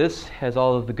so this has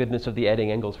all of the goodness of the adding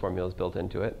angles formulas built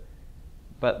into it.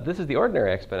 But this is the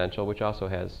ordinary exponential, which also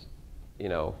has,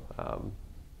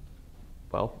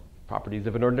 properties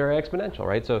of an ordinary exponential,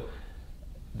 right? So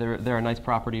there are nice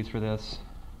properties for this.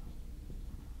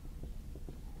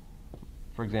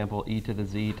 For example, e to the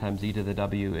z times e to the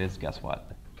w is, guess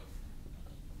what?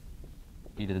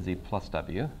 E to the z plus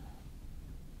w.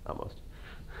 Almost.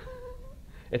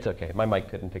 It's okay. My mic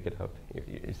couldn't pick it up.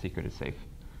 Your secret is safe.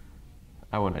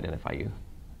 I won't identify you.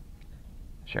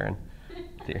 Sharon.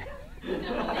 Here.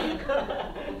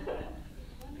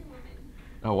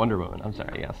 Oh, Wonder Woman. I'm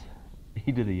sorry, yes.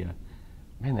 E to the,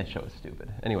 man, that show is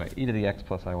stupid. Anyway, e to the x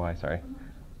plus iy, sorry.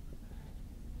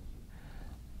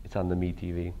 It's on the Me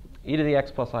TV. E to the x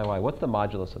plus iy, what's the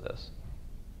modulus of this?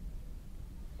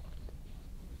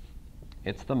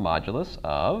 It's the modulus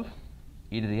of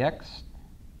e to the x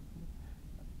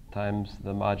times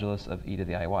the modulus of e to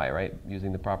the iy, right?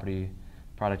 Using the property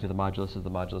product of the modulus is the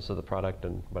modulus of the product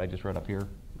and what I just wrote up here,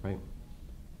 right?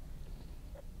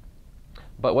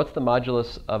 But what's the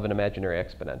modulus of an imaginary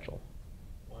exponential?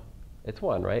 1. It's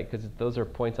 1, right? Because those are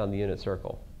points on the unit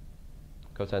circle.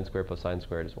 Cosine squared plus sine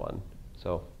squared is 1.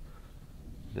 So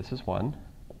this is 1.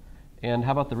 And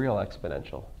how about the real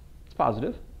exponential? It's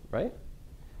positive, right?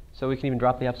 So we can even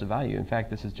drop the absolute value. In fact,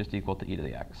 this is just equal to e to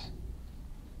the x.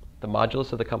 The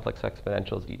modulus of the complex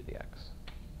exponential is e to the x.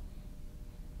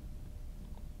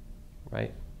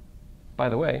 Right? By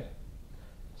the way,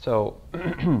 so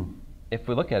if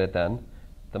we look at it then,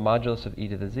 the modulus of e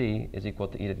to the z is equal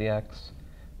to e to the x,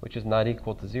 which is not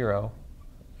equal to 0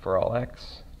 for all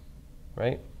x,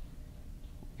 right?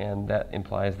 And that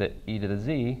implies that e to the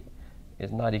z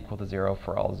is not equal to 0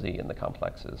 for all z in the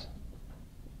complexes.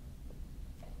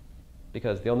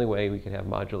 Because the only way we could have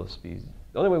modulus be,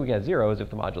 the only way we can have 0 is if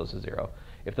the modulus is 0.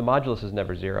 If the modulus is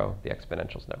never 0, the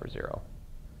exponential is never 0.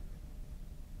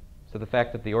 So the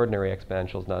fact that the ordinary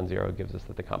exponential is non-zero gives us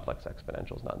that the complex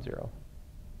exponential is non-zero.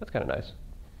 That's kind of nice.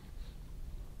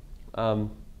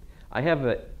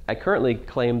 I currently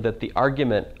claim that the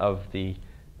argument of the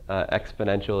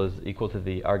exponential is equal to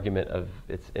the argument of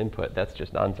its input. That's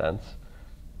just nonsense.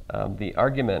 The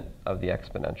argument of the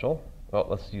exponential, well,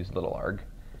 let's use little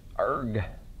arg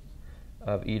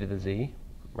of e to the z,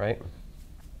 right,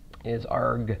 is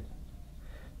arg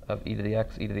of e to the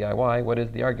x, e to the iy. What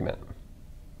is the argument?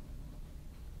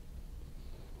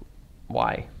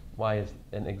 Y. Y is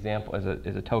an example, is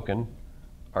a token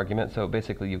argument. So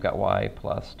basically you've got y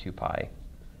plus 2 pi.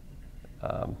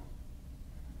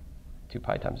 2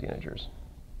 pi times the integers.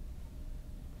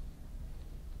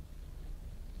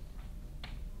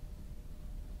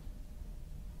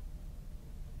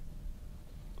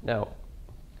 Now,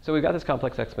 so we've got this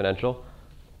complex exponential.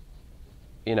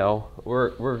 You know,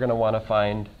 we're going to want to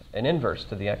find an inverse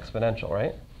to the exponential,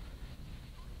 right?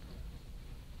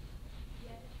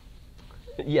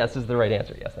 Yes is the right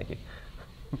answer. Yes, thank you.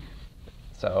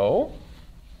 So,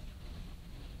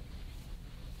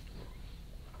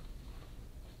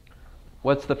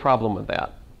 what's the problem with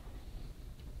that?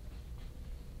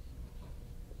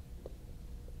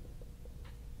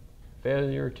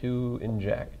 Failure to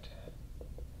inject.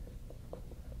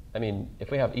 I mean,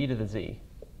 if we have e to the z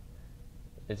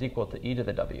is equal to e to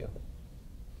the w,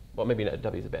 well, maybe not,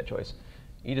 w is a bad choice.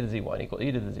 E to the z1 equal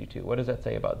e to the z2. What does that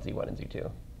say about z1 and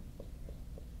z2?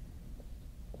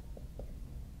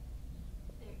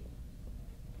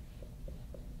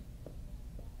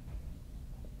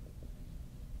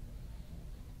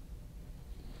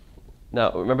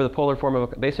 Now, remember the polar form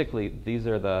of, basically, these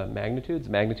are the magnitudes.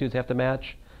 Magnitudes have to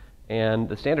match, and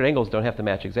the standard angles don't have to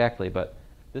match exactly, but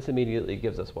this immediately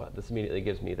gives us what? This immediately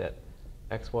gives me that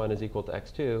x1 is equal to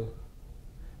x2,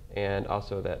 and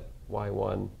also that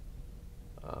y1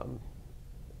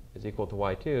 is equal to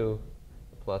y2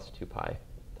 plus 2 pi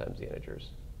times the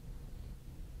integers.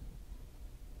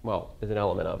 Well, is an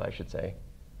element of, I should say.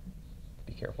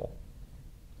 Be careful.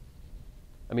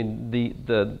 I mean,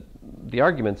 the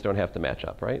arguments don't have to match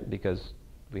up, right? Because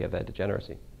we have that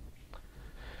degeneracy.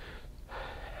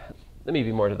 Let me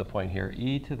be more to the point here.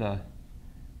 E to the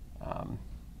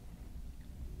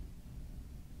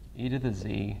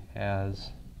z has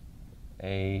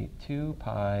a 2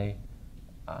 pi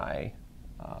I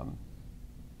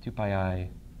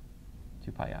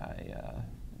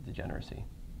degeneracy.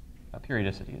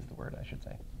 Periodicity is the word, I should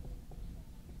say.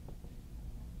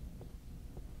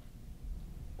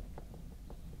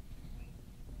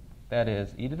 That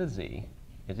is, e to the z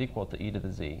is equal to e to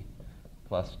the z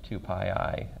plus 2 pi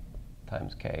I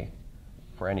times k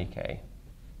for any k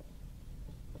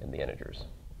in the integers.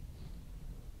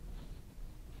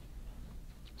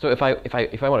 So if I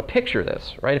want to picture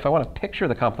this, right? If I want to picture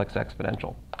the complex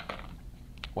exponential,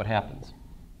 what happens?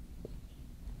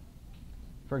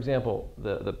 For example,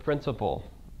 the principle,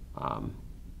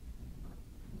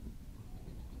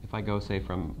 if I go, say,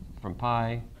 from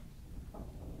pi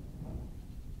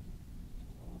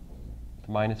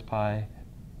to minus pi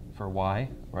for y,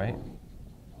 right?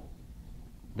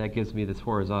 That gives me this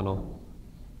horizontal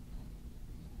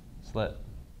slit.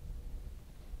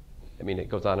 I mean, it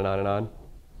goes on and on and on.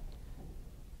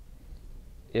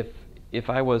 If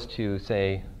I was to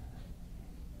say,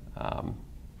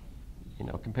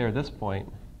 compare this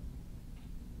point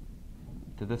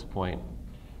to this point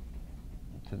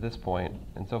to this point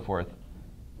and so forth,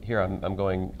 here I'm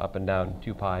going up and down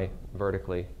 2 pi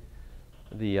vertically.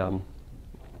 The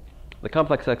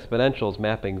complex exponential is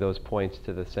mapping those points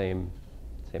to the same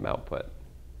output.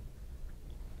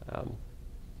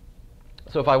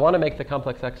 So if I want to make the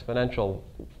complex exponential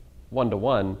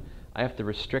 1-to-1, I have to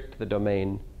restrict the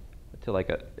domain to like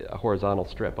a horizontal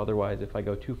strip. Otherwise, if I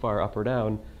go too far up or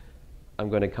down, I'm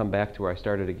going to come back to where I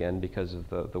started again because of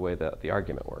the way that the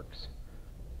argument works.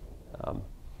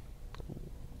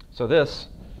 So this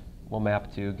will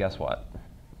map to, guess what?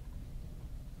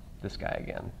 This guy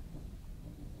again.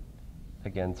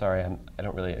 Again, sorry,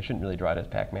 I shouldn't really draw it as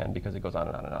Pac-Man because it goes on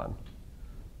and on and on.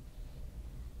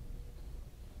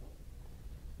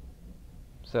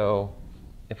 So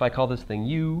if I call this thing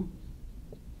U,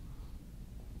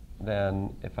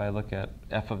 then if I look at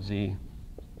f of z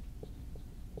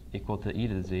equal to e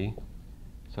to the z,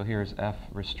 so here's f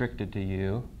restricted to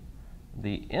u,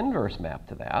 the inverse map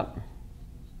to that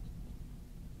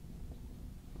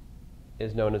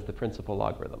is known as the principal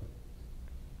logarithm,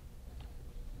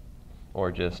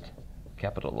 or just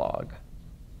capital log.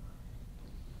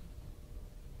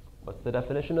 What's the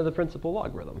definition of the principal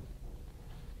logarithm?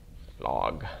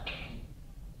 Log.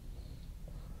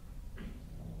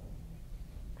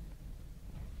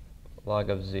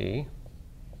 Log of z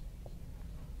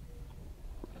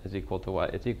is equal to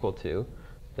what? It's equal to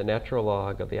the natural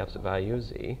log of the absolute value of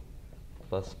z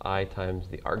plus I times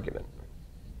the argument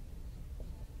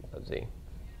of z.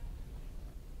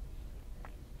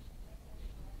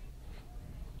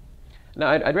 Now,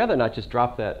 I'd rather not just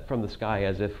drop that from the sky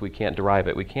as if we can't derive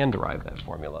it. We can derive that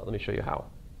formula. Let me show you how.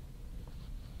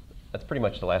 That's pretty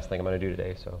much the last thing I'm going to do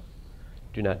today, so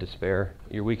do not despair.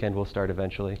 Your weekend will start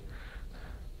eventually.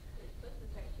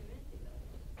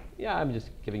 Yeah, I'm just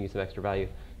giving you some extra value.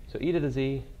 So e to the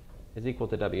z is equal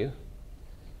to w.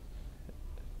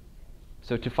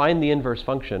 So to find the inverse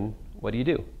function, what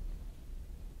do?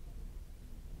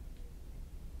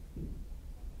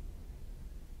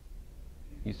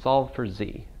 You solve for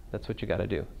z. That's what you got to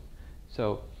do.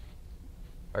 So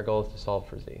our goal is to solve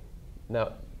for z.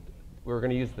 Now, we're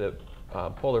going to use the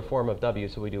polar form of w,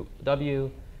 so we do w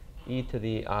e to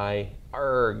the I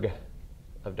arg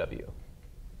of w.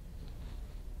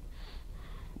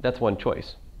 That's one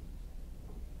choice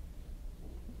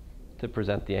to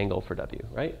present the angle for w,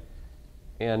 right?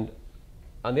 And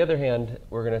on the other hand,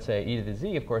 we're going to say e to the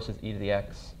z, of course, is e to the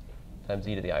x times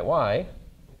e to the iy.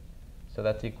 So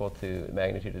that's equal to the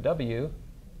magnitude of w,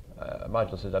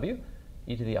 modulus of w,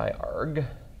 e to the I arg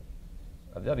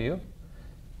of w.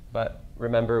 But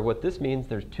remember what this means,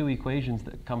 there's two equations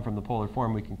that come from the polar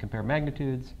form. We can compare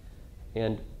magnitudes,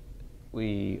 and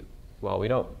we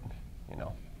don't,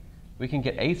 we can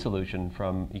get a solution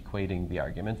from equating the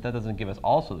arguments. That doesn't give us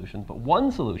all solutions, but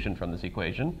one solution from this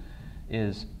equation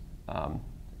is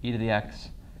e to the x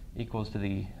equals to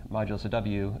the modulus of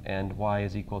w, and y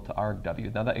is equal to arg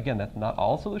w. Now, again, that's not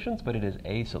all solutions, but it is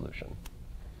a solution.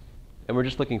 And we're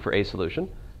just looking for a solution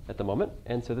at the moment.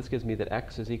 And so this gives me that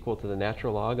x is equal to the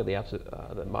natural log of the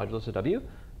modulus of w.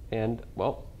 And,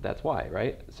 well, that's y,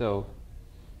 right? So,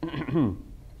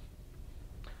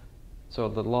 so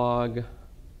the log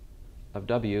of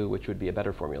w, which would be a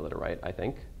better formula to write, I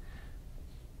think,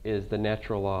 is the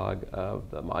natural log of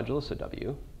the modulus of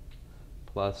w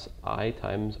plus I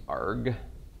times arg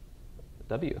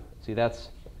w. See, that's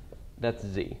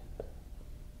z,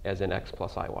 as in x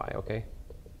plus iy, okay?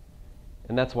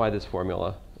 And that's why this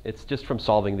formula, it's just from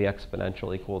solving the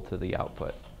exponential equal to the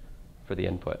output for the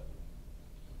input.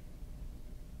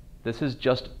 This is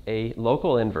just a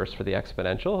local inverse for the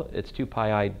exponential. It's 2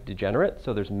 pi I degenerate,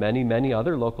 so there's many, many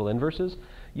other local inverses.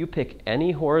 You pick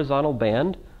any horizontal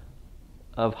band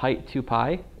of height 2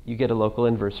 pi, you get a local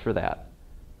inverse for that.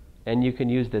 And you can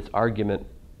use this argument,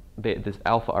 this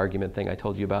alpha argument thing I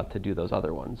told you about to do those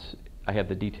other ones. I have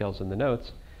the details in the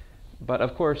notes. But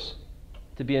of course,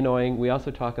 to be annoying, we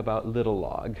also talk about little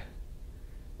log.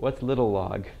 What's little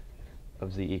log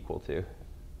of z equal to?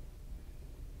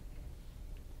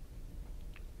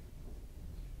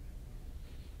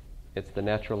 It's the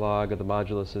natural log of the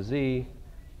modulus of z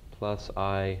plus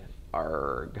I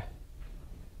arg.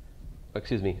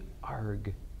 Excuse me,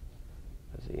 arg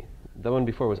of z. The one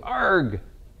before was arg.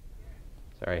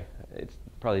 Sorry, it's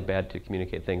probably bad to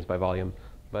communicate things by volume,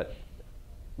 but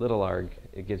little arg,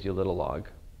 it gives you little log.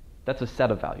 That's a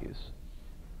set of values.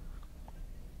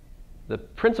 The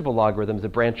principal logarithm is a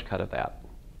branch cut of that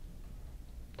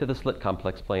to the slit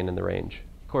complex plane in the range,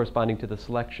 corresponding to the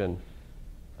selection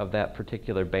of that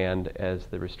particular band as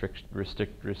the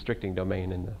restricting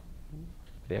domain in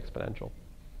the exponential.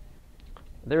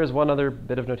 There is one other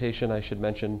bit of notation I should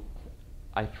mention.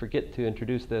 I forget to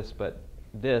introduce this, but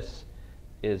this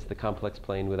is the complex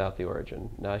plane without the origin.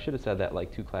 Now, I should have said that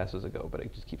like 2 classes ago, but I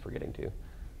just keep forgetting to.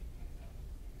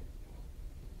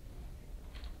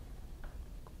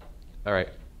 All right.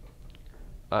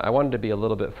 I wanted to be a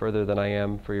little bit further than I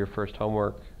am for your first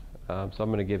homework, so I'm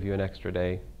going to give you an extra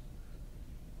day.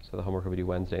 So the homework will be due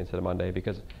Wednesday instead of Monday,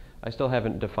 because I still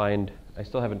haven't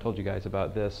told you guys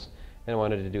about this, and I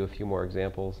wanted to do a few more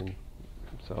examples, and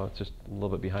so it's just a little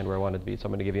bit behind where I wanted to be, so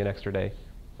I'm going to give you an extra day.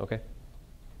 Okay?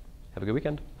 Have a good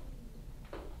weekend.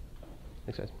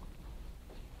 Thanks, guys.